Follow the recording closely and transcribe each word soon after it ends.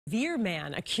Revere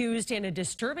man accused in a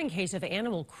disturbing case of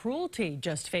animal cruelty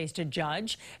just faced a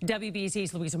judge.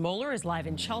 WBZ's Louisa Moller is live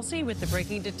in Chelsea with the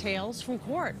breaking details from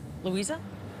court. Louisa?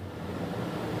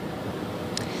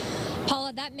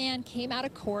 Paula, that man came out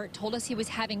of court, told us he was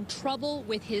having trouble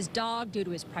with his dog due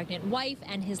to his pregnant wife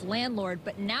and his landlord,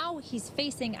 but now he's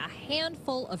facing a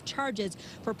handful of charges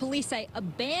for, police say,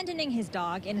 abandoning his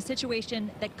dog in a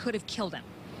situation that could have killed him.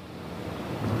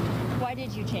 Why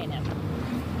did you chain him?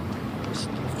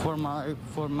 For the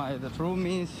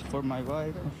roomies, for my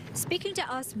wife. Speaking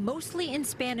to us mostly in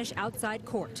Spanish outside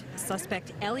court,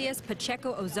 suspect alias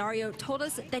Pacheco-Osario told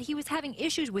us that he was having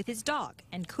issues with his dog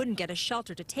and couldn't get a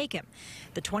shelter to take him.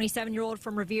 The 27-year-old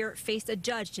from Revere faced a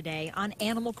judge today on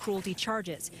animal cruelty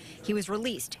charges. He was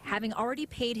released, having already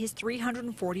paid his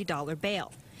 $340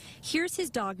 bail. Here's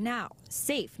his dog now,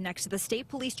 safe next to the state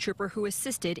police trooper who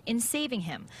assisted in saving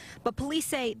him. But police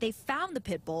say they found the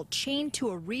pit bull chained to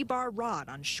a rebar rod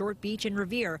on Short Beach in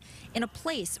Revere in a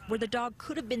place where the dog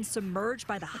could have been submerged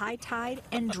by the high tide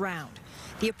and drowned.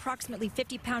 The approximately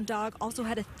 50-pound dog also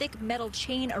had a thick metal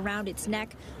chain around its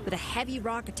neck with a heavy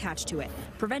rock attached to it,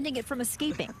 preventing it from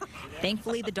escaping.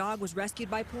 Thankfully, the dog was rescued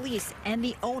by police and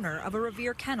the owner of a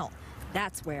Revere kennel.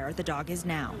 That's where the dog is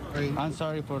now. I'm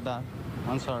sorry for that.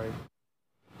 I'm sorry.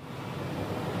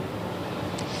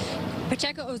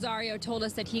 Pacheco-Osario told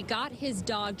us that he got his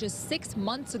dog just 6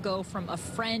 months ago from a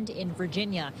friend in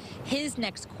Virginia. His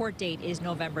next court date is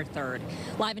November 3rd.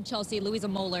 Live in Chelsea, Louisa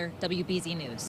Moller, WBZ News.